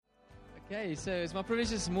Okay, so it's my privilege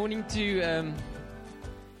this morning to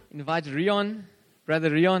invite Rion, Brother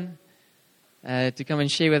Rion, to come and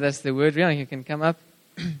share with us the word. Rion, you can come up.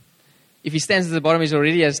 If he stands at the bottom, he's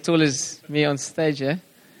already as tall as me on stage, yeah?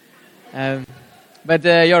 But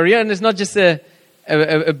Rion is not just a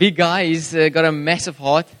big guy, he's got a massive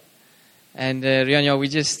heart. And Rion,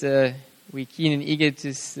 we're keen and eager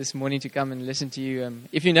this morning to come and listen to you.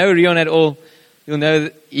 If you know Rion at all, you'll know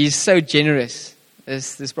that he's so generous.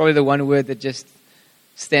 There's probably the one word that just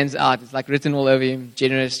stands out. It's like written all over him.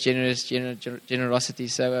 Generosity.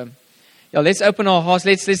 So, let's open our hearts.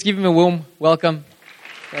 Let's give him a warm welcome.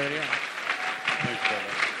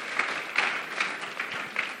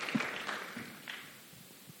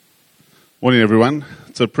 Morning, everyone.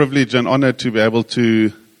 It's a privilege and honor to be able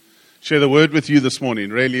to share the word with you this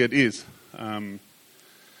morning. Really, it is. And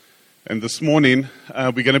this morning,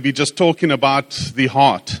 we're going to be just talking about the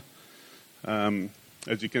heart.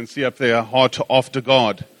 As you can see up there, heart after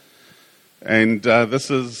God. And I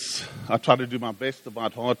try to do my best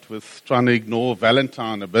about heart with trying to ignore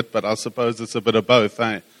Valentine a bit, but I suppose it's a bit of both,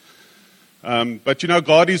 eh? But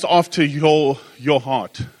God is after your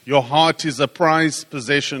heart. Your heart is a prized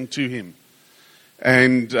possession to Him.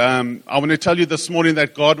 And I want to tell you this morning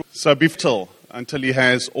that God, so be still until He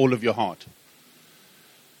has all of your heart.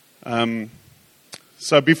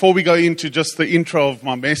 So before we go into just the intro of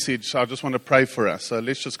my message, I just want to pray for us. So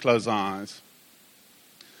let's just close our eyes.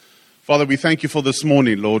 Father, we thank you for this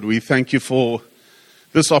morning, Lord. We thank you for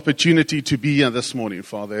this opportunity to be here this morning,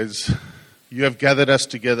 Father, as you have gathered us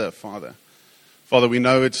together, Father. Father, we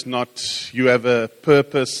know it's not, you have a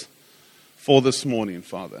purpose for this morning,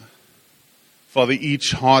 Father. Father,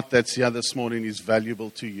 each heart that's here this morning is valuable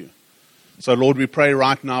to you. So, Lord, we pray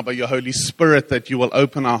right now by your Holy Spirit that you will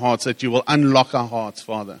open our hearts, that you will unlock our hearts,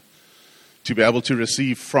 Father, to be able to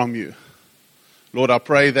receive from you. Lord, I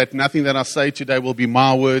pray that nothing that I say today will be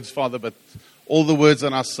my words, Father, but all the words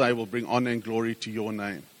that I say will bring honor and glory to your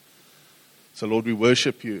name. So, Lord, we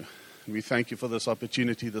worship you, and we thank you for this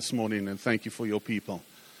opportunity this morning, and thank you for your people.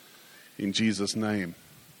 In Jesus' name,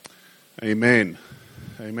 amen.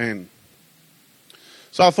 Amen.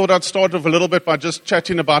 So I thought I'd start off a little bit by just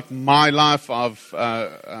chatting about my life. I've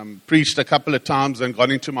preached a couple of times and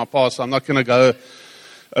gone into my past. So I'm not going to go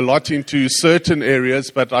a lot into certain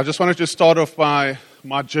areas, but I just wanted to start off by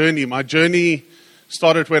my journey. My journey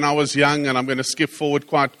started when I was young, and I'm going to skip forward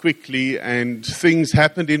quite quickly. And things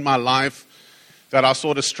happened in my life that I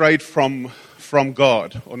sort of strayed from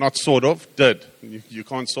God, or not sort of, did. You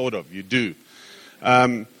can't sort of, you do.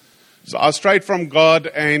 So I strayed from God,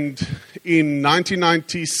 and in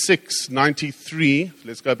 1996, 93,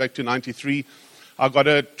 let's go back to 93, I got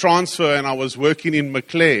a transfer and I was working in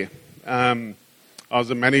Maclear. I was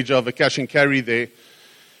a manager of a cash and carry there.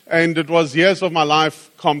 And it was years of my life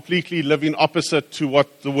completely living opposite to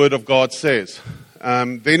what the Word of God says.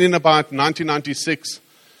 Then in about 1996,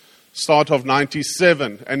 start of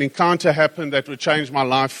 97, an encounter happened that would change my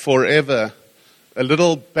life forever. A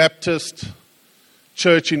little Baptist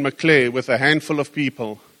church in Maclear with a handful of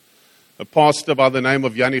people. A pastor by the name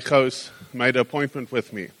of Yanni Gous made an appointment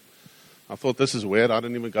with me. I thought, this is weird. I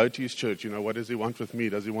don't even go to his church. What does he want with me?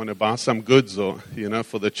 Does he want to buy some goods or,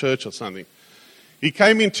 for the church or something? He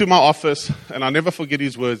came into my office, and I'll never forget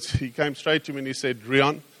his words. He came straight to me and he said,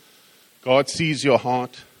 Rion, God sees your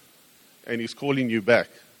heart and He's calling you back.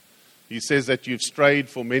 He says that you've strayed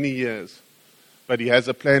for many years, but He has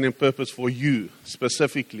a plan and purpose for you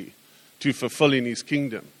specifically to fulfill in His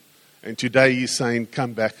kingdom. And today He's saying,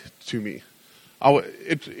 come back to me.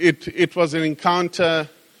 It was an encounter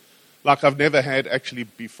like I've never had actually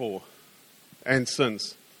before and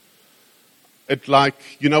since. It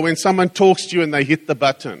when someone talks to you and they hit the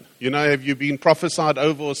button, have you been prophesied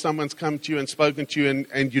over, or someone's come to you and spoken to you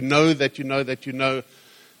and you know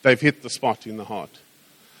they've hit the spot in the heart.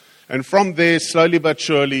 And from there, slowly but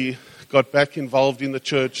surely, got back involved in the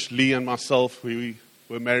church. Lee and myself, we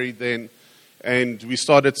were married then, and we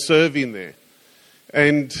started serving there.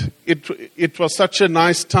 And it was such a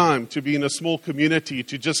nice time to be in a small community,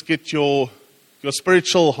 to just get your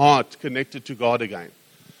spiritual heart connected to God again.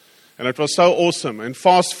 And it was so awesome. And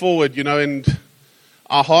fast forward, and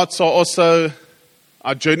our hearts are also,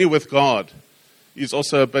 our journey with God is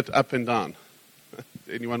also a bit up and down.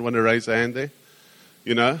 Anyone want to raise a hand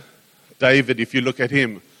there? David, if you look at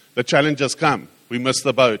him, the challenges come. We miss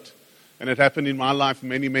the boat. And it happened in my life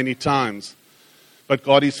many, many times. But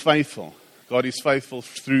God is faithful. God is faithful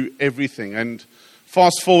through everything. And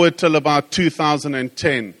fast forward till about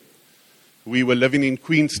 2010. We were living in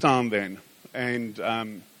Queenstown then. And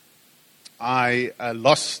I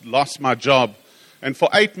lost my job. And for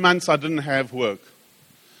 8 months, I didn't have work.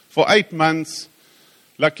 For 8 months,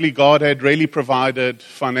 luckily God had really provided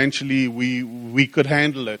financially. We could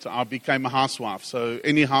handle it. I became a housewife. So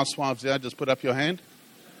any housewives there, just put up your hand.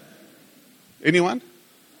 Anyone?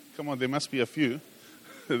 Come on, there must be a few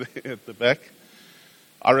at the back.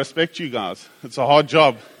 I respect you guys. It's a hard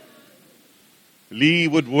job. Lee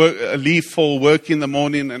would leave for work in the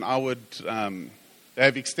morning, and I would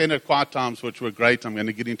have extended quiet times, which were great. I'm going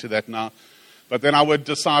to get into that now. But then I would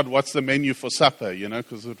decide what's the menu for supper,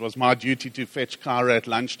 because it was my duty to fetch Kara at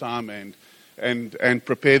lunchtime and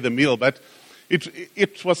prepare the meal. But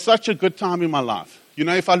it was such a good time in my life.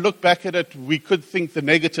 If I look back at it, we could think the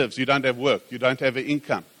negatives. You don't have work. You don't have an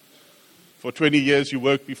income. For 20 years you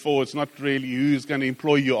worked before. It's not really who's going to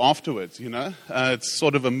employ you afterwards, It's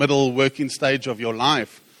sort of a middle working stage of your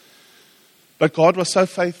life. But God was so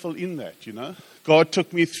faithful in that, God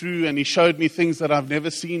took me through and He showed me things that I've never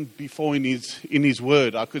seen before in His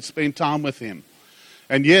Word. I could spend time with Him.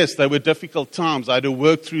 And yes, they were difficult times. I had to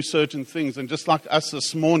work through certain things. And just like us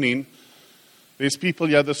this morning, there's people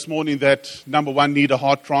here this morning that, number one, need a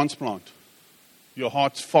heart transplant. Your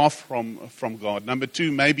heart's far from God. Number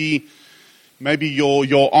two, maybe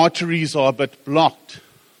your arteries are a bit blocked.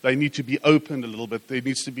 They need to be opened a little bit. There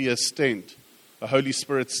needs to be a stent, a Holy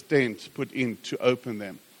Spirit stent put in to open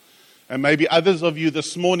them. And maybe others of you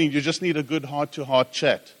this morning, you just need a good heart-to-heart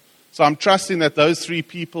chat. So I'm trusting that those three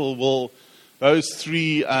people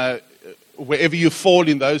wherever you fall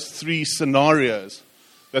in those three scenarios,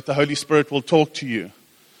 that the Holy Spirit will talk to you.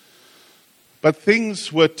 But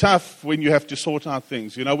things were tough when you have to sort out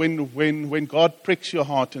things. When God pricks your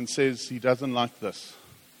heart and says He doesn't like this,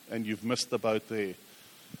 and you've missed the boat there,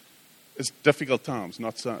 it's difficult times,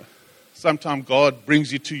 not so. Sometimes God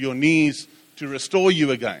brings you to your knees to restore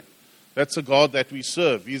you again. That's a God that we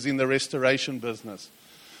serve. He's in the restoration business.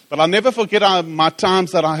 But I'll never forget my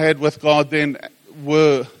times that I had with God then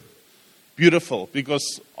were beautiful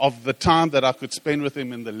because of the time that I could spend with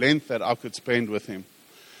Him and the length that I could spend with Him.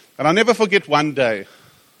 And I'll never forget one day,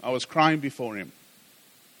 I was crying before Him.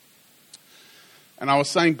 And I was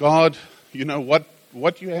saying, God,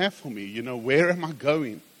 what do you have for me? Where am I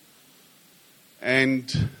going?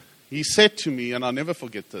 And He said to me, and I'll never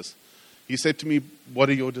forget this, He said to me, what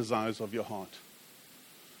are your desires of your heart?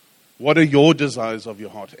 What are your desires of your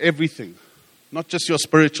heart? Everything. Not just your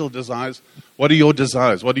spiritual desires. What are your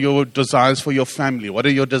desires? What are your desires for your family? What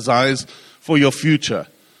are your desires for your future?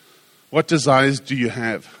 What desires do you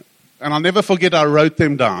have? And I'll never forget, I wrote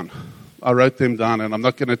them down. And I'm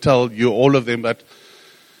not going to tell you all of them, but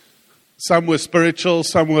some were spiritual,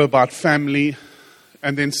 some were about family,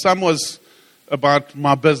 and then some was about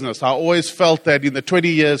my business. I always felt that in the 20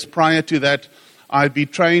 years prior to that, I'd be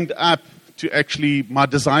trained up to actually, my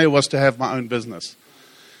desire was to have my own business.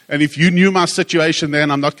 And if you knew my situation then,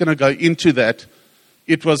 I'm not going to go into that,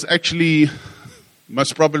 it was actually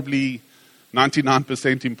most probably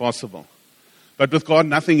 99% impossible. But with God,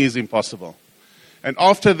 nothing is impossible. And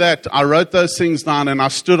after that, I wrote those things down and I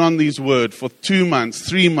stood on these words for 2 months,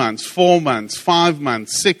 3 months, 4 months, 5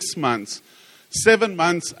 months, 6 months, 7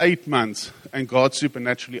 months, 8 months, and God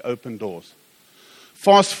supernaturally opened doors.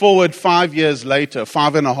 Fast forward 5 years later,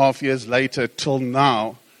 5.5 years later, till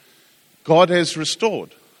now, God has restored.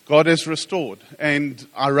 And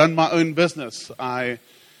I run my own business. God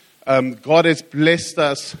has blessed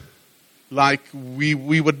us like we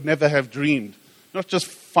would never have dreamed. Not just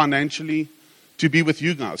financially, to be with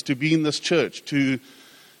you guys, to be in this church, to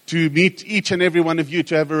meet each and every one of you,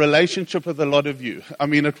 to have a relationship with a lot of you. I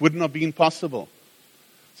mean, it wouldn't have been possible.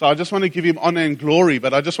 So I just want to give Him honor and glory,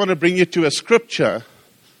 but I just want to bring you to a scripture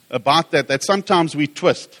about that sometimes we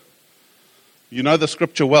twist. You know the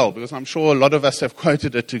scripture well, because I'm sure a lot of us have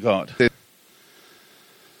quoted it to God.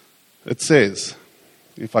 It says,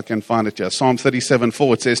 if I can find it here, Psalm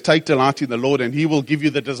 37:4, it says, take delight in the Lord and He will give you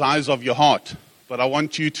the desires of your heart. But I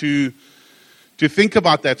want you to think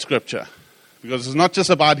about that scripture, because it's not just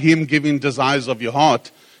about Him giving desires of your heart.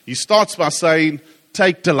 He starts by saying,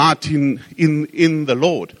 take delight in the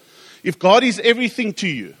Lord. If God is everything to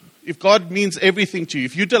you, if God means everything to you,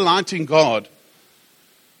 if you delight in God,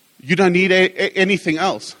 you don't need anything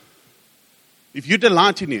else. If you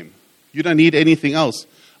delight in Him, you don't need anything else.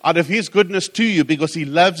 Out of His goodness to you, because He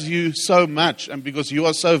loves you so much and because you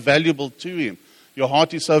are so valuable to Him, your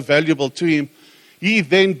heart is so valuable to Him, He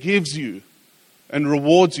then gives you and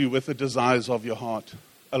rewards you with the desires of your heart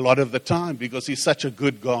a lot of the time, because He's such a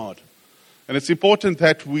good God. And it's important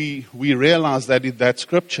that we realize that in that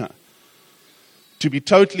scripture. To be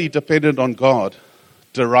totally dependent on God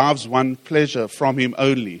derives one pleasure from Him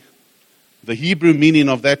only. The Hebrew meaning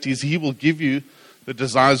of that is He will give you the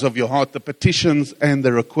desires of your heart, the petitions and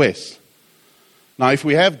the requests. Now, if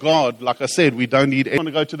we have God, like I said, we don't need anyone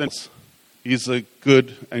to go to the next. He's a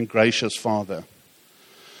good and gracious Father.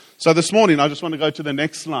 So this morning, I just want to go to the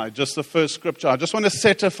next slide, just the first scripture. I just want to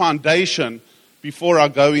set a foundation before I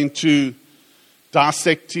go into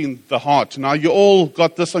dissecting the heart. Now, you all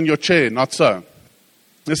got this on your chair, not so.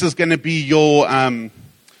 This is going to be your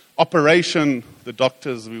operation, the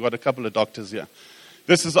doctors, we've got a couple of doctors here.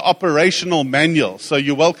 This is an operational manual, so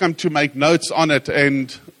you're welcome to make notes on it.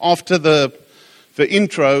 And after the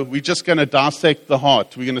intro, we're just going to dissect the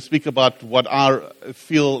heart. We're going to speak about what I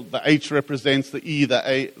feel the H represents, the E, the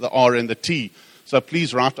A, the R, and the T. So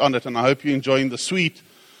please write on it, and I hope you're enjoying the sweet.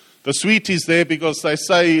 The sweet is there because they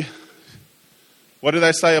say, what do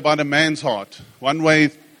they say about a man's heart? One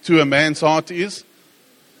way to a man's heart is,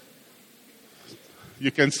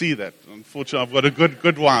 you can see that. Unfortunately, I've got a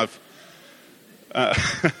good wife.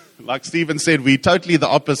 Like Stephen said, we're totally the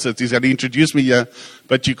opposite. He's going to introduce me here,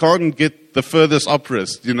 but you can't get the furthest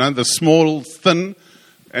opposite. You know, the small, thin,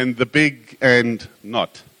 and the big and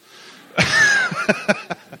not.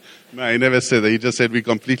 No, he never said that. He just said we're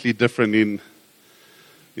completely different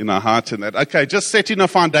in our heart and that. Okay, just setting a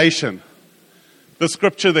foundation. The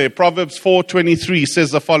scripture there, Proverbs 4:23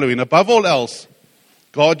 says the following: above all else,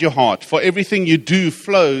 guard your heart, for everything you do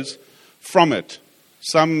flows from it.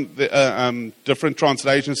 Some different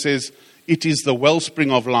translations says it is the wellspring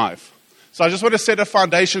of life. So I just want to set a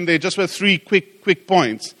foundation there just with 3 quick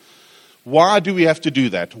points. Why do we have to do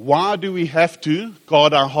that? Why do we have to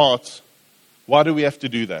guard our hearts? Why do we have to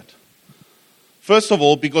do that? First of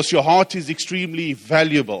all, because your heart is extremely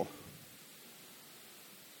valuable.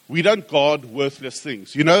 We don't guard worthless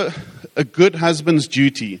things. You know, a good husband's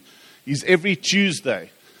duty is every Tuesday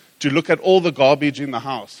to look at all the garbage in the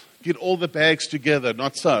house. Get all the bags together,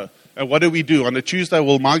 not so. And what do? On a Tuesday,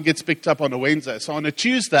 well, mine gets picked up on a Wednesday. So on a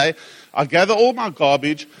Tuesday, I gather all my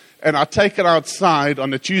garbage and I take it outside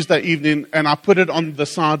on a Tuesday evening and I put it on the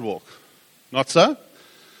sidewalk. Not so?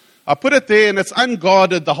 I put it there and it's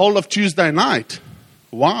unguarded the whole of Tuesday night.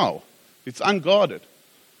 Wow. It's unguarded.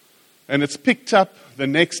 And it's picked up the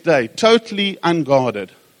next day, totally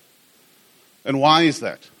unguarded. And why is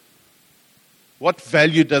that? What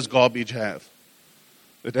value does garbage have?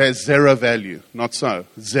 It has 0 value. Not so.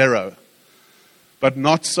 0. But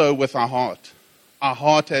not so with our heart. Our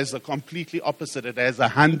heart has the completely opposite. It has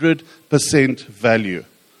 100% value.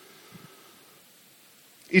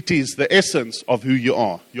 It is the essence of who you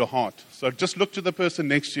are, your heart. So just look to the person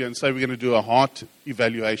next to you and say, we're going to do a heart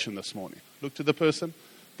evaluation this morning. Look to the person.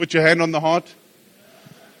 Put your hand on the heart.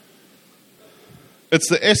 It's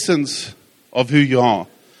the essence of who you are.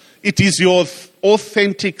 It is your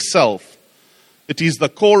authentic self. It is the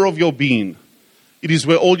core of your being. It is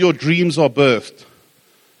where all your dreams are birthed.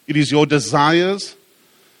 It is your desires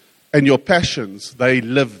and your passions. They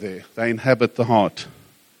live there. They inhabit the heart.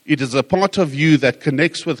 It is a part of you that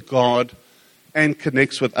connects with God and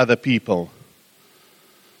connects with other people.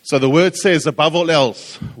 So the word says, above all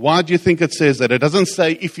else. Why do you think it says that? It doesn't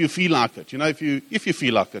say, if you feel like it. You know, if you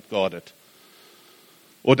feel like it, guard it.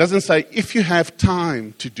 Or it doesn't say, if you have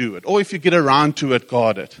time to do it. Or if you get around to it,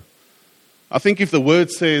 guard it. I think if the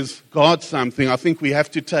word says guard something, I think we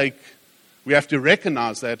have to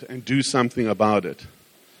recognize that and do something about it.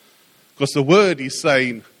 Because the word is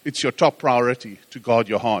saying it's your top priority to guard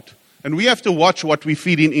your heart. And we have to watch what we're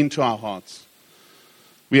feeding into our hearts.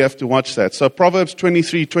 We have to watch that. So Proverbs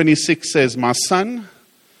 23:26 says, my son,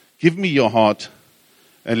 give me your heart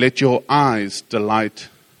and let your eyes delight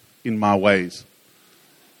in my ways.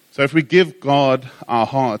 So if we give God our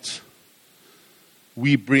hearts,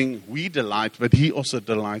 we delight, but He also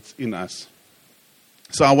delights in us.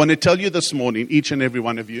 So I want to tell you this morning, each and every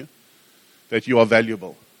one of you, that you are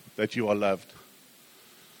valuable, that you are loved.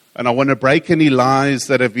 And I want to break any lies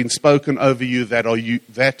that have been spoken over you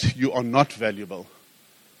that you are not valuable,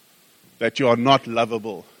 that you are not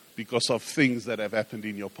lovable because of things that have happened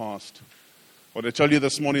in your past. I want to tell you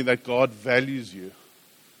this morning that God values you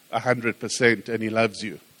 100% and He loves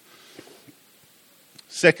you.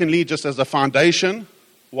 Secondly, just as a foundation,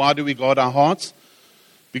 why do we guard our hearts?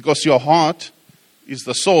 Because your heart is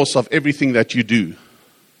the source of everything that you do.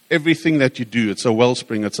 Everything that you do, it's a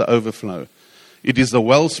wellspring, it's an overflow. It is the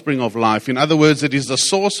wellspring of life. In other words, it is the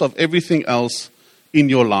source of everything else in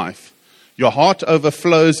your life. Your heart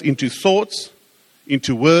overflows into thoughts,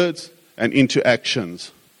 into words, and into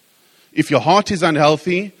actions. If your heart is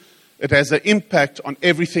unhealthy, it has an impact on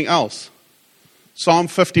everything else. Psalm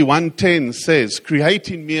 51:10 says,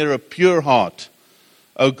 create in me a pure heart,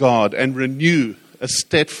 O God, and renew a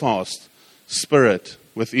steadfast spirit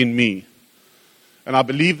within me. And I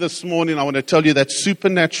believe this morning I want to tell you that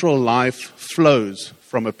supernatural life flows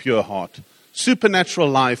from a pure heart. Supernatural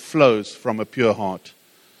life flows from a pure heart.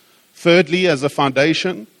 Thirdly, as a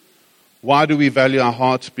foundation, why do we value our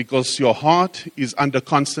heart? Because your heart is under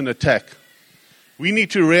constant attack. We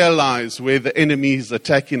need to realize where the enemy is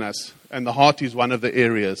attacking us, and the heart is one of the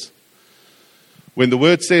areas. When the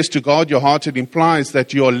word says to guard your heart, it implies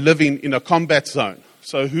that you are living in a combat zone.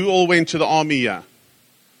 So who all went to the army here?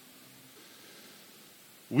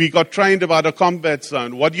 We got trained about a combat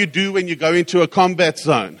zone. What do you do when you go into a combat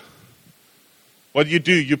zone? What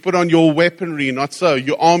do? You put on your weaponry, not so.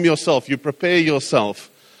 You arm yourself, you prepare yourself.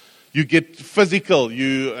 You get physical,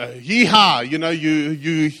 you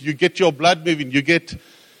get your blood moving,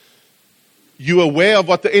 you're aware of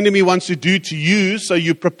what the enemy wants to do to you, so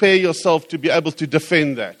you prepare yourself to be able to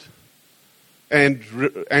defend that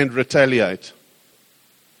and retaliate.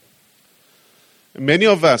 Many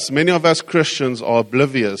of us Christians are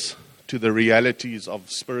oblivious to the realities of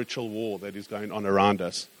spiritual war that is going on around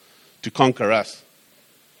us to conquer us.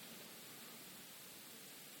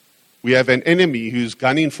 We have an enemy who's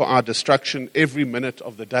gunning for our destruction every minute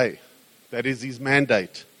of the day. That is his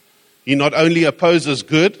mandate. He not only opposes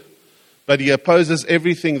good, but he opposes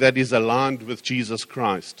everything that is aligned with Jesus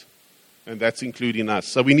Christ. And that's including us.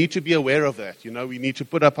 So we need to be aware of that. We need to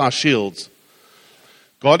put up our shields.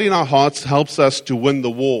 God in our hearts helps us to win the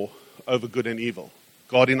war over good and evil.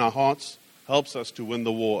 God in our hearts helps us to win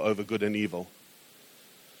the war over good and evil.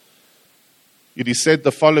 It is said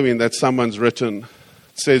the following that someone's written.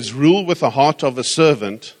 It says, rule with the heart of a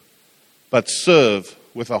servant, but serve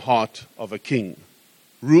with the heart of a king.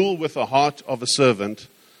 Rule with the heart of a servant,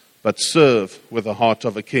 but serve with the heart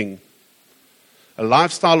of a king. A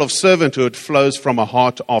lifestyle of servanthood flows from a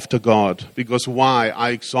heart after God. Because why?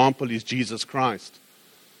 Our example is Jesus Christ.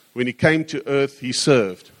 When he came to earth, he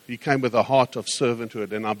served. He came with a heart of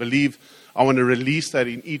servanthood. And I believe I want to release that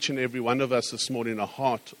in each and every one of us this morning, a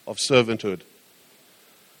heart of servanthood.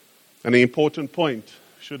 And an important point,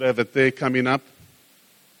 should have it there coming up.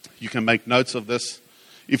 You can make notes of this.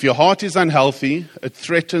 If your heart is unhealthy, it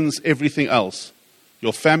threatens everything else.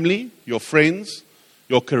 Your family, your friends,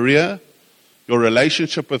 your career, your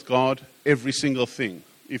relationship with God, every single thing,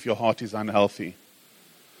 if your heart is unhealthy.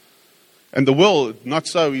 And the world, not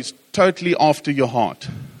so, is totally after your heart.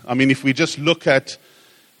 I mean, if we just look at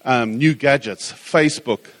new gadgets,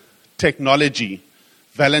 Facebook, technology,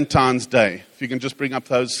 Valentine's Day. If you can just bring up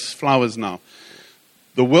those flowers now.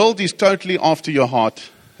 The world is totally after your heart.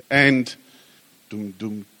 And doom,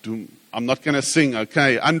 doom, doom. I'm not going to sing,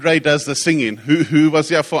 okay? Andre does the singing. Who was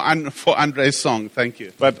here for Andre's song? Thank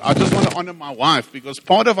you. But I just want to honor my wife, because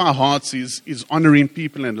part of our hearts is honoring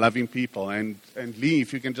people and loving people. And Lee,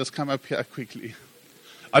 if you can just come up here quickly.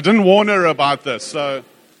 I didn't warn her about this. So,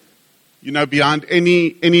 beyond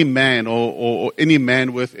any man or any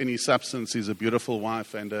man with any substance is a beautiful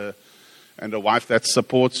wife and a wife that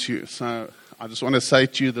supports you. So I just want to say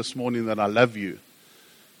to you this morning that I love you.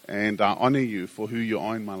 And I honor you for who you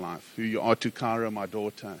are in my life, who you are to Kara, my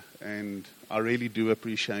daughter. And I really do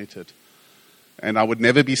appreciate it. And I would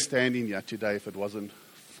never be standing here today if it wasn't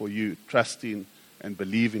for you trusting and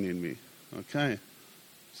believing in me. Okay?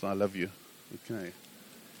 So I love you. Okay.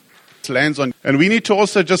 It lands on. And we need to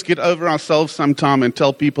also just get over ourselves sometime and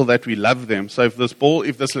tell people that we love them. So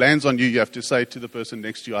if this lands on you, you have to say to the person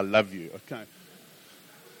next to you, I love you. Okay?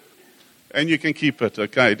 And you can keep it.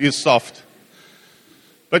 Okay? It is soft.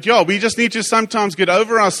 But we just need to sometimes get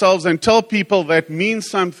over ourselves and tell people that mean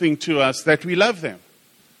something to us that we love them.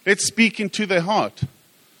 Let's speak into their heart.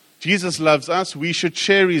 Jesus loves us. We should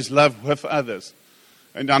share his love with others.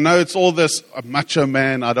 And I know it's all this macho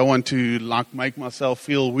man. I don't want to make myself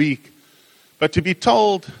feel weak. But to be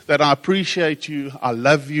told that I appreciate you, I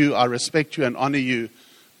love you, I respect you and honor you,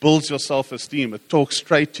 builds your self-esteem. It talks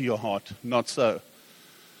straight to your heart, not so.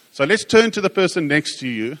 So let's turn to the person next to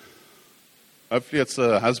you. Hopefully it's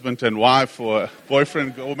a husband and wife or a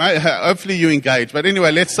boyfriend. Or hopefully you engage. But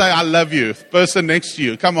anyway, let's say I love you. Person next to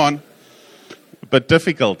you. Come on. A bit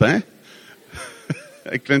difficult, eh?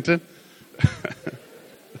 Hey, Clinton?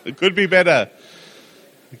 It could be better.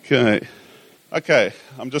 Okay.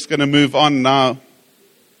 I'm just going to move on now.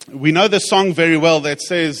 We know the song very well that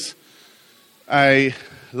says,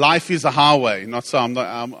 life is a highway. Not so.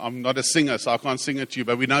 I'm not a singer, so I can't sing it to you.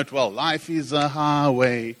 But we know it well. Life is a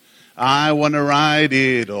highway. I want to ride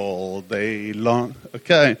it all day long.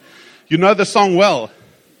 Okay. You know the song well.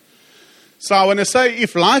 So I want to say,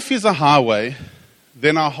 if life is a highway,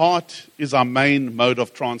 then our heart is our main mode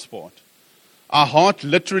of transport. Our heart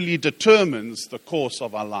literally determines the course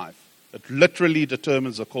of our life. It literally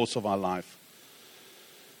determines the course of our life.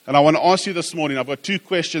 And I want to ask you this morning, I've got two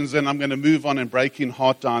questions, and I'm going to move on and break in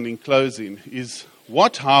heart down in closing, is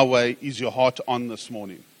What highway is your heart on this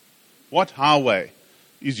morning? What highway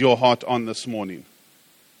is your heart on this morning?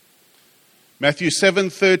 Matthew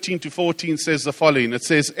 7:13-14 says the following. It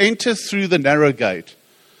says, enter through the narrow gate,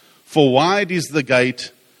 for wide is the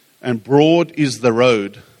gate and broad is the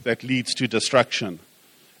road that leads to destruction,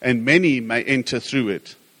 and many may enter through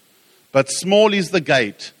it. But small is the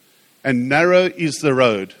gate and narrow is the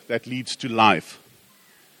road that leads to life,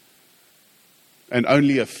 and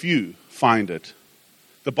only a few find it.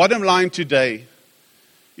 The bottom line today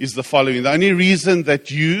is the following. The only reason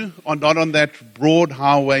that you are not on that broad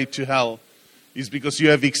highway to hell is because you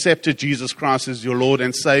have accepted Jesus Christ as your Lord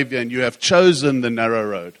and Savior, and you have chosen the narrow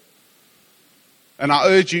road. And I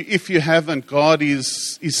urge you, if you haven't, God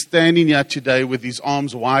is standing here today with his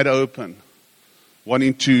arms wide open,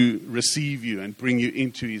 wanting to receive you and bring you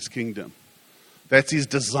into his kingdom. That's his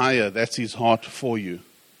desire. That's his heart for you.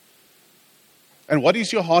 And what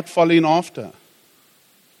is your heart following after?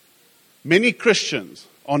 Many Christians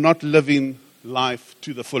are not living life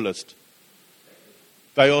to the fullest.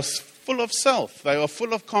 They are full of self. They are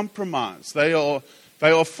full of compromise. They are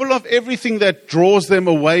full of everything that draws them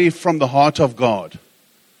away from the heart of God.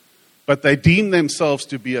 But they deem themselves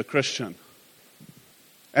to be a Christian.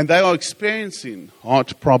 And they are experiencing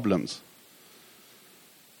heart problems.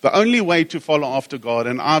 The only way to follow after God,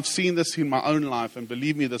 and I've seen this in my own life, and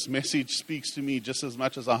believe me, this message speaks to me just as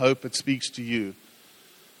much as I hope it speaks to you,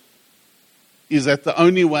 is that the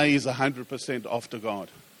only way is 100% after God.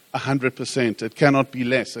 100%. It cannot be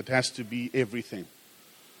less. It has to be everything.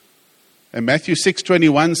 And Matthew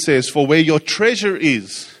 6:21 says, for where your treasure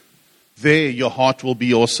is, there your heart will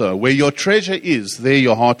be also. Where your treasure is, there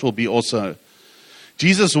your heart will be also.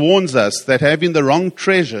 Jesus warns us that having the wrong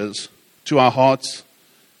treasures to our hearts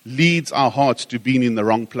leads our hearts to being in the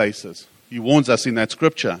wrong places. He warns us in that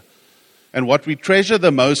scripture. And what we treasure the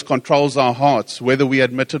most controls our hearts, whether we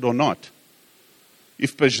admit it or not.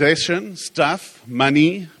 If possession, stuff,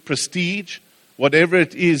 money, prestige, whatever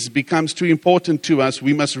it is, becomes too important to us,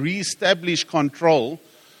 we must reestablish control.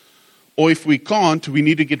 Or if we can't, we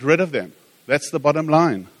need to get rid of them. That's the bottom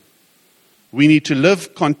line. We need to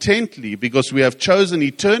live contently because we have chosen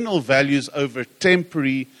eternal values over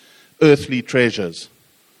temporary earthly treasures.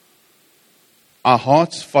 Our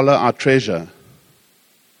hearts follow our treasure.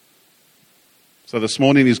 So this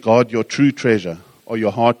morning, is God your true treasure, or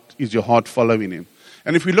is your heart following him?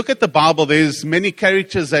 And if we look at the Bible, there's many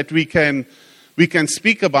characters that we can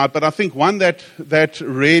speak about, but I think one that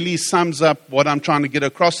really sums up what I'm trying to get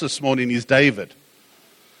across this morning is David.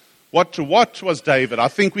 What was David? I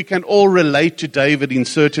think we can all relate to David in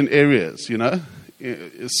certain areas,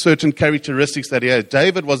 certain characteristics that he had.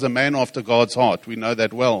 David was a man after God's heart. We know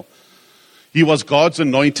that well. He was God's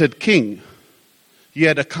anointed king. He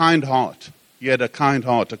had a kind heart.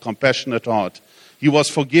 A compassionate heart. He was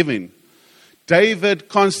forgiving. David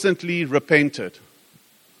constantly repented.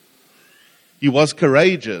 He was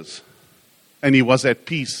courageous, and he was at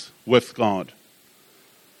peace with God.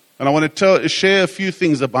 And I want to share a few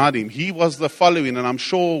things about him. He was the following, and I'm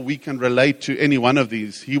sure we can relate to any one of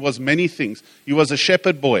these. He was many things. He was a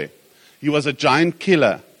shepherd boy. He was a giant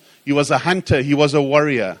killer. He was a hunter. He was a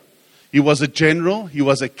warrior. He was a general. He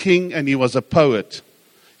was a king, and he was a poet.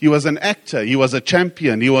 He was an actor. He was a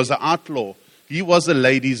champion. He was an outlaw. He was a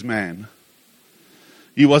ladies' man.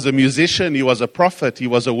 He was a musician. He was a prophet. He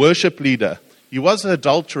was a worship leader. He was an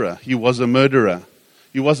adulterer. He was a murderer.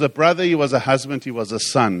 He was a brother. He was a husband. He was a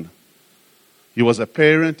son. He was a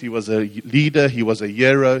parent. He was a leader. He was a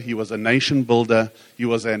hero. He was a nation builder. He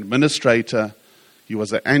was an administrator. He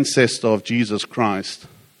was an ancestor of Jesus Christ.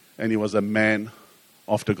 And he was a man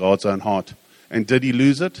after God's own heart. And did he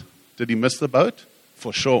lose it? Did he miss the boat?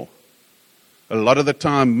 For sure. A lot of the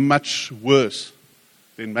time, much worse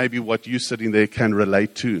than maybe what you sitting there can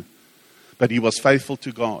relate to. But he was faithful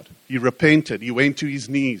to God. He repented. He went to his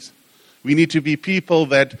knees. We need to be people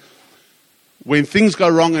that when things go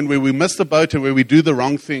wrong and where we miss the boat and where we do the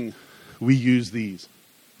wrong thing, we use these.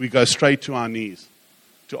 We go straight to our knees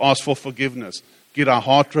to ask for forgiveness. Get our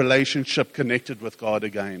heart relationship connected with God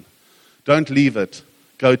again. Don't leave it.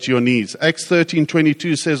 Go to your knees. Acts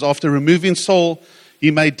 13:22 says, after removing Saul,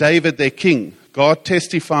 he made David their king. God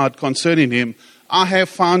testified concerning him, I have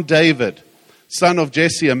found David, son of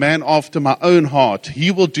Jesse, a man after my own heart.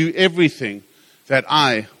 He will do everything that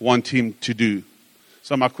I want him to do.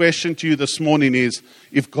 So my question to you this morning is,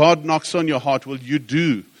 if God knocks on your heart, will you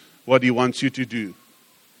do what he wants you to do?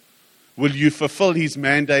 Will you fulfill his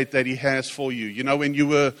mandate that he has for you? You know, when you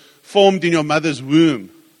were formed in your mother's womb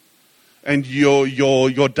and your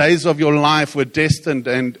days of your life were destined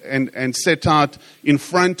and set out in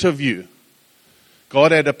front of you,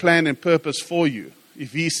 God had a plan and purpose for you.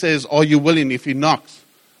 if he says, are you willing? If he knocks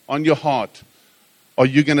on your heart, are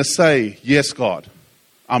you going to say, yes, God,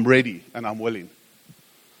 I'm ready and I'm willing?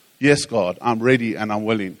 Yes, God, I'm ready and I'm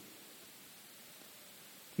willing.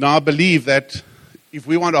 Now, I believe that if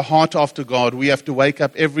we want a heart after God, we have to wake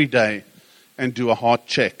up every day and do a heart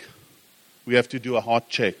check. We have to do a heart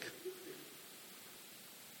check.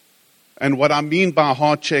 And what I mean by a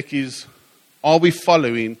heart check is, are we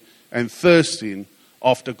following and thirsting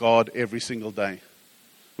after God every single day?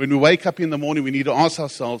 When we wake up in the morning, we need to ask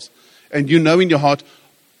ourselves, and you know in your heart,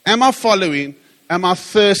 am I following, am I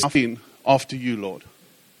thirsting after you, Lord?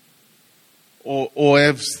 Or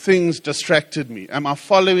have things distracted me? Am I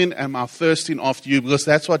following, am I thirsting after you? Because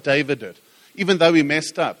that's what David did. Even though he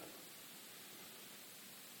messed up,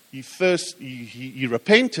 he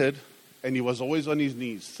repented, and he was always on his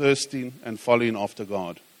knees, thirsting and following after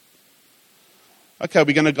God. Okay,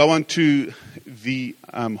 we're going to go on to the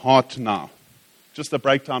heart now. Just a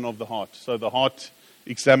breakdown of the heart. So the heart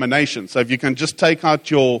examination. So if you can just take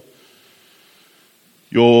out your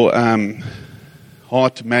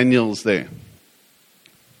heart manuals there.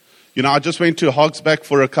 You know, I just went to Hogsback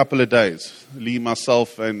for a couple of days. Lee,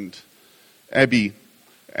 myself, and Abby.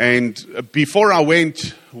 And before I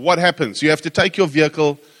went, what happens? You have to take your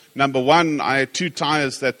vehicle. Number one, I had 2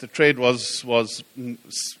 tires that the tread was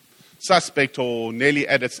suspect or nearly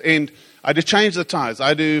at its end. I had to change the tires. I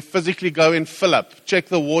had to physically go and fill up, check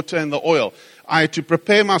the water and the oil. I had to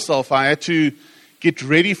prepare myself. I had to get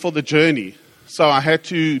ready for the journey. So I had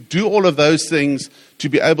to do all of those things to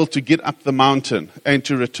be able to get up the mountain and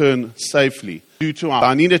to return safely.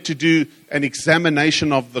 I needed to do an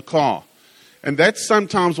examination of the car. And that's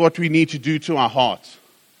sometimes what we need to do to our hearts.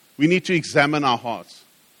 We need to examine our hearts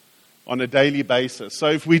on a daily basis. So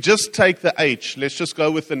if we just take the H, let's just go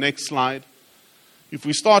with the next slide. If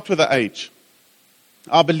we start with the H,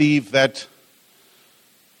 I believe that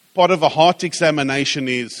part of a heart examination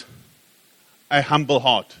is a humble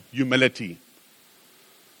heart, humility.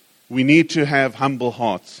 We need to have humble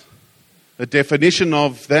hearts. The definition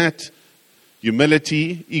of that,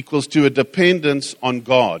 humility, equals to a dependence on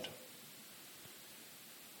God.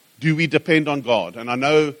 Do we depend on God? And I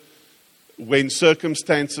know when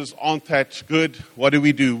circumstances aren't that good, what do?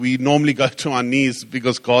 We normally go to our knees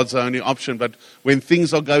because God's the only option. But when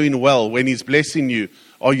things are going well, when He's blessing you,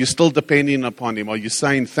 are you still depending upon Him? Are you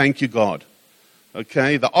saying, thank you, God?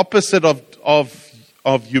 Okay, the opposite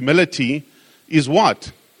of humility is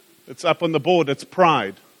what? It's up on the board. It's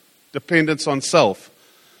pride, dependence on self.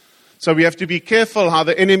 So we have to be careful how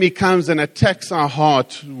the enemy comes and attacks our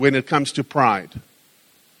heart when it comes to pride.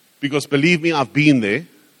 Because believe me, I've been there.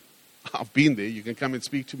 I've been there. You can come and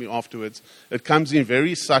speak to me afterwards. It comes in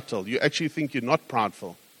very subtle. You actually think you're not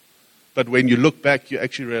prideful. But when you look back, you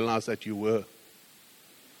actually realize that you were.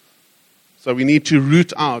 So we need to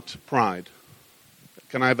root out pride.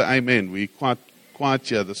 Can I have an amen? We're quite quiet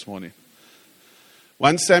here this morning.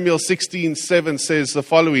 1 Samuel 16:7 says the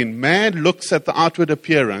following: Man looks at the outward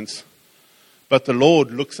appearance, but the Lord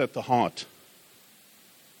looks at the heart.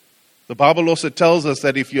 The Bible also tells us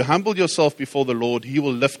that if you humble yourself before the Lord, He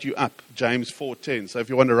will lift you up. James 4:10. So if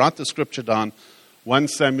you want to write the scripture down, 1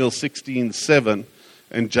 Samuel 16:7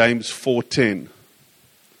 and James 4:10.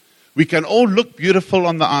 We can all look beautiful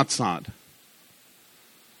on the outside,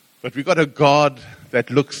 but we've got a God that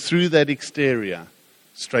looks through that exterior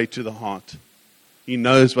straight to the heart. He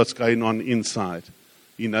knows what's going on inside.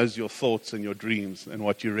 He knows your thoughts and your dreams and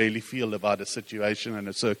what you really feel about a situation and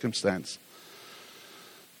a circumstance.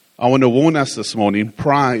 I want to warn us this morning,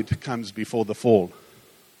 pride comes before the fall.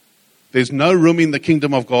 There's no room in the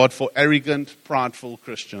kingdom of God for arrogant, prideful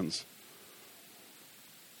Christians.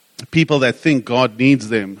 People that think God needs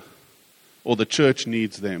them or the church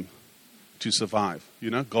needs them to survive.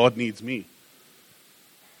 You know, God needs me.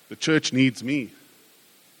 The church needs me.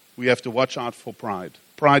 We have to watch out for pride.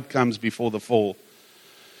 Pride comes before the fall.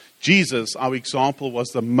 Jesus, our example, was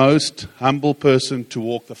the most humble person to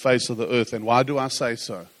walk the face of the earth. And why do I say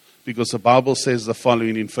so? Because the Bible says the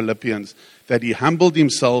following in Philippians, that He humbled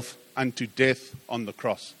Himself unto death on the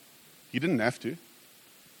cross. He didn't have to.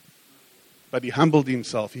 But He humbled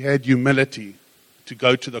Himself. He had humility to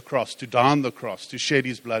go to the cross, to die on the cross, to shed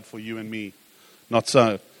His blood for you and me. Not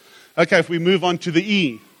so. Okay, if we move on to the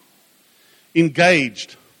E.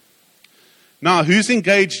 Engaged. Now, who's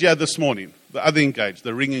engaged here this morning? The other engaged,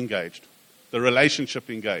 the ring engaged, the relationship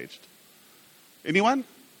engaged. Anyone?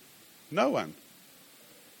 No one.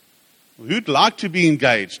 Who'd like to be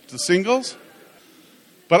engaged? The singles?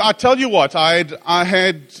 But I tell you what, I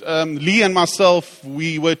had Lee and myself,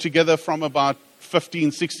 we were together from about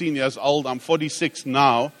 15, 16 years old. I'm 46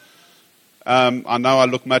 now. I know I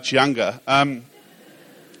look much younger.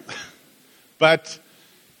 But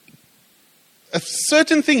a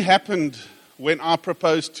certain thing happened when I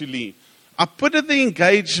proposed to Lee. I put the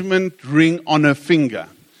engagement ring on her finger.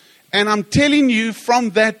 And I'm telling you,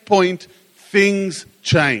 from that point, things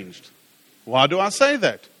changed. Why do I say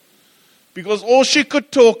that? Because all she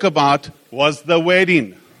could talk about was the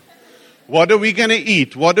wedding. What are we going to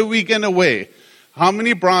eat? What are we going to wear? How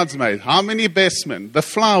many bridesmaids? How many best men? The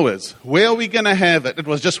flowers. Where are we going to have it? It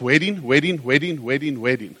was just wedding, wedding, wedding, wedding,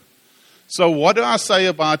 wedding. So what do I say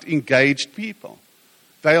about engaged people?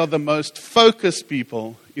 They are the most focused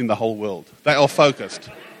people in the whole world. They are focused.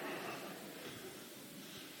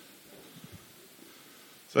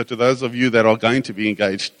 So to those of you that are going to be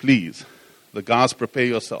engaged, please, the guys, prepare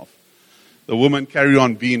yourself. The women, carry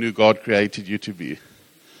on being who God created you to be.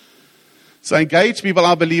 So engaged people,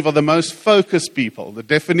 I believe, are the most focused people. The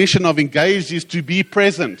definition of engaged is to be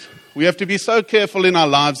present. We have to be so careful in our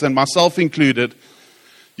lives, and myself included.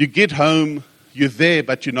 You get home, you're there,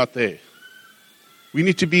 but you're not there. We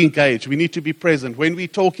need to be engaged. We need to be present. When we're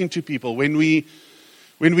talking to people, when we're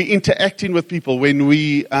interacting with people, when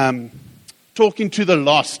we talking to the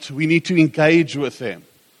lost, we need to engage with them.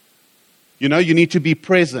 You know, you need to be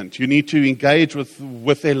present. You need to engage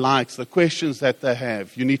with their likes, the questions that they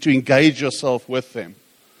have. You need to engage yourself with them.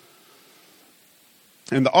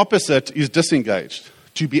 And the opposite is disengaged,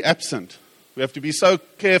 to be absent. We have to be so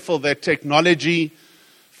careful that technology,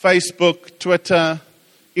 Facebook, Twitter,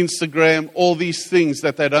 Instagram, all these things,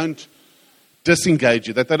 that they don't disengage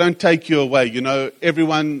you, that they don't take you away. You know,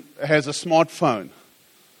 everyone has a smartphone.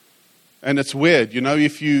 And it's weird, you know,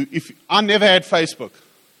 if I never had Facebook.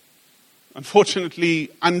 Unfortunately,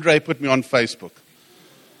 Andre put me on Facebook.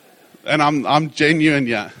 And I'm genuine,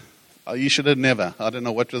 yeah. You should have never. I don't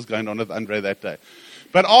know what was going on with Andre that day.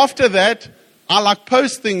 But after that, I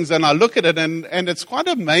post things and I look at it, and it's quite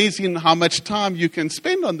amazing how much time you can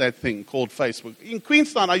spend on that thing called Facebook. In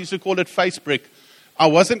Queenstown, I used to call it Facebook. I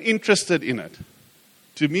wasn't interested in it.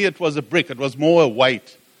 To me, it was a brick. It was more a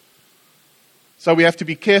weight. So we have to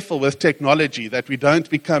be careful with technology that we don't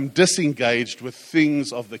become disengaged with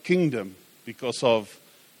things of the kingdom because of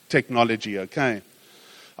technology, okay?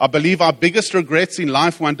 I believe our biggest regrets in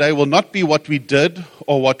life one day will not be what we did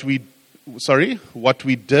or what we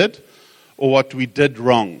did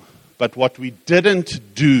wrong, but what we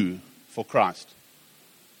didn't do for Christ.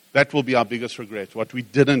 That will be our biggest regret, what we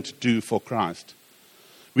didn't do for Christ.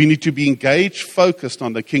 We need to be engaged, focused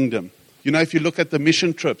on the kingdom. You know, if you look at the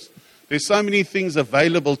mission trips, there's so many things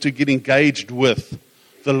available to get engaged with.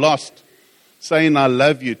 The lost, saying I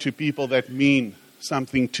love you to people that mean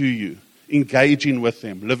something to you, engaging with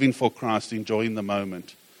them, living for Christ, enjoying the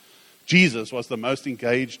moment. Jesus was the most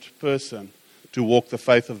engaged person to walk the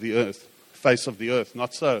face of the earth.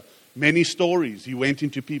 Not so. Many stories. He went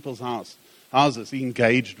into people's houses. He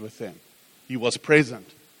engaged with them. He was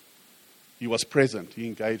present. He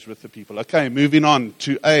engaged with the people. Okay, moving on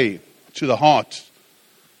to A, to the heart.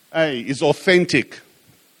 A is authentic.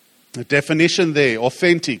 The definition there,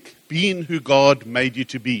 authentic, being who God made you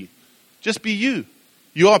to be. Just be you.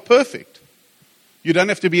 You are perfect. You don't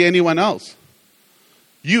have to be anyone else.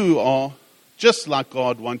 You are just like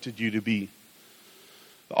God wanted you to be.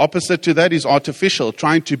 The opposite to that is artificial,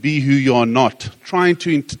 trying to be who you are not, trying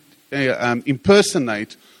to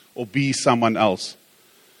impersonate or be someone else.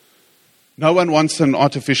 No one wants an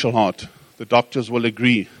artificial heart. The doctors will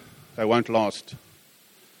agree. They won't last.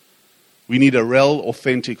 We need a real,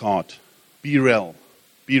 authentic heart. Be real.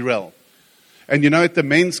 Be real. And you know, at the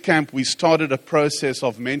men's camp, we started a process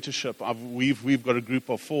of mentorship. We've got a group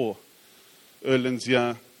of 4. Erlen's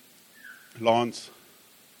here. Lance.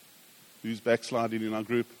 Who's backsliding in our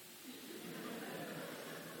group?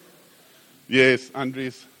 Yes,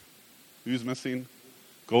 Andres. Who's missing?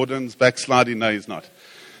 Gordon's backsliding. No, he's not.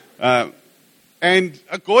 And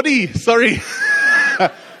Gordy, sorry.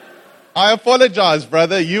 I apologize,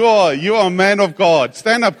 brother. You are a man of God.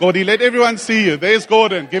 Stand up, Gordy. Let everyone see you. There's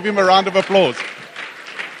Gordon. Give him a round of applause.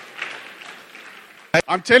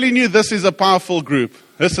 I'm telling you, this is a powerful group.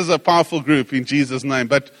 This is a powerful group in Jesus' name.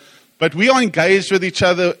 But we are engaged with each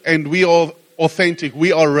other, and we are authentic.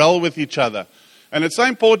 We are real with each other. And it's so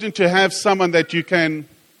important to have someone that you can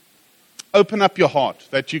open up your heart,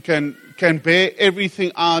 that you can bear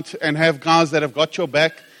everything out, and have guys that have got your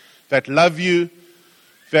back, that love you,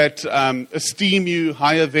 that esteem you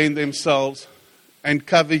higher than themselves, and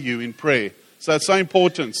cover you in prayer. So it's so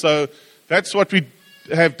important. So that's what we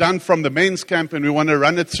have done from the men's camp, and we want to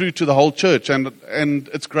run it through to the whole church. And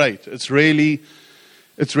it's great. It's really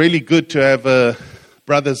good to have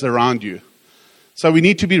brothers around you. So we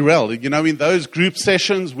need to be real. You know, in those group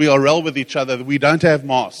sessions, we are real with each other. We don't have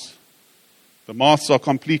masks. The masks are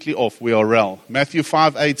completely off. We are well. Matthew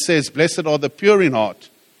 5:8 says, "Blessed are the pure in heart,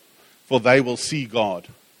 for they will see God."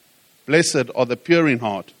 Blessed are the pure in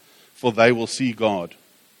heart, for they will see God.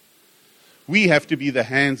 We have to be the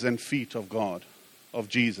hands and feet of God, of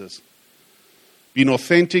Jesus. Being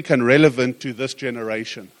authentic and relevant to this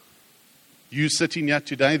generation. You sitting here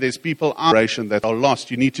today, there's people in our generation that are lost.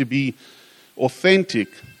 You need to be authentic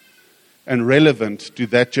and relevant to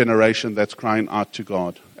that generation that's crying out to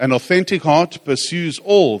God. An authentic heart pursues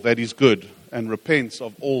all that is good and repents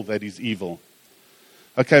of all that is evil.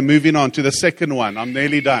 Okay, moving on to the second one. I'm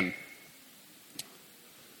nearly done.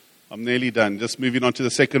 Just moving on to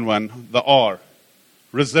the second one, the R,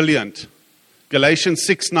 resilient. Galatians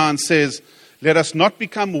 6:9 says, "Let us not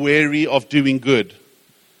become weary of doing good,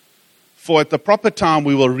 for at the proper time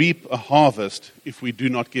we will reap a harvest if we do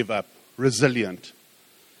not give up." Resilient.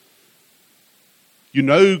 You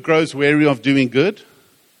know who grows weary of doing good?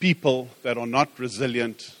 People that are not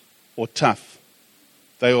resilient or tough.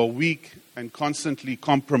 They are weak and constantly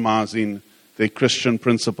compromising their Christian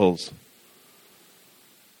principles.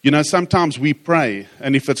 You know, sometimes we pray,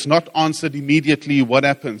 and if it's not answered immediately, what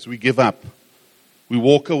happens? We give up. We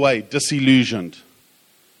walk away disillusioned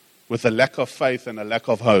with a lack of faith and a lack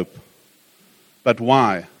of hope. But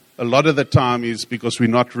why? A lot of the time is because we're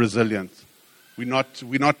not resilient. We're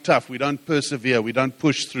not tough. We don't persevere. We don't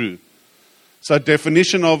push through. So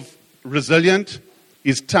definition of resilient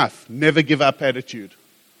is tough, never give up attitude.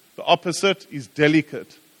 The opposite is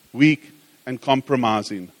delicate, weak, and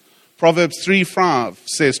compromising. Proverbs 3:5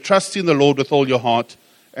 says, "Trust in the Lord with all your heart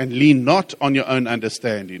and lean not on your own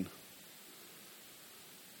understanding."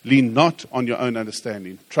 Lean not on your own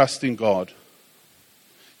understanding. Trust in God.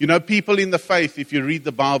 You know, people in the faith, if you read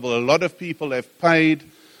the Bible, a lot of people have paid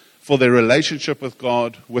for their relationship with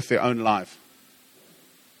God with their own life.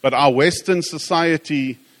 But our Western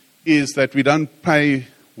society is that we don't pay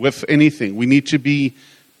with anything. We need to be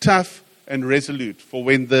tough and resolute for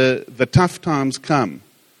when the tough times come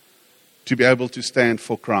to be able to stand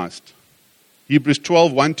for Christ. Hebrews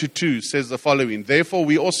 12:1-2 says the following, "Therefore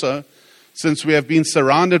we also, since we have been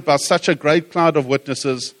surrounded by such a great cloud of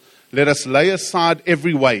witnesses, let us lay aside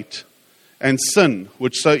every weight and sin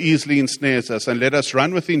which so easily ensnares us, and let us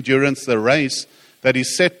run with endurance the race that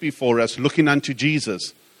is set before us, looking unto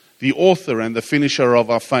Jesus, the author and the finisher of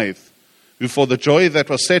our faith, who for the joy that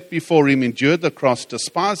was set before him endured the cross,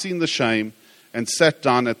 despising the shame, and sat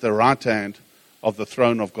down at the right hand of the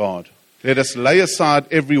throne of God." Let us lay aside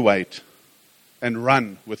every weight and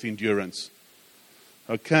run with endurance.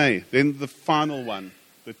 Okay, then the final one,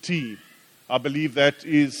 the T. I believe that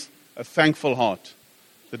is a thankful heart.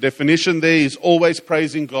 The definition there is always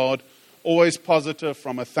praising God, always positive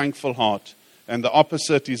from a thankful heart. And the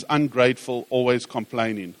opposite is ungrateful, always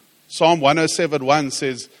complaining. Psalm 107:1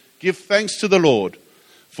 says, "Give thanks to the Lord,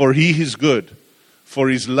 for he is good, for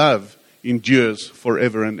his love endures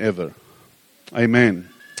forever and ever." Amen.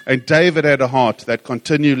 And David had a heart that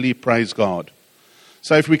continually praised God.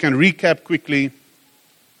 So if we can recap quickly,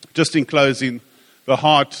 just in closing, the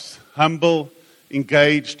heart, humble,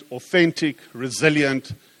 engaged, authentic,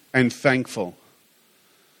 resilient, and thankful.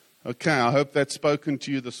 Okay, I hope that's spoken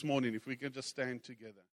to you this morning. If we can just stand together.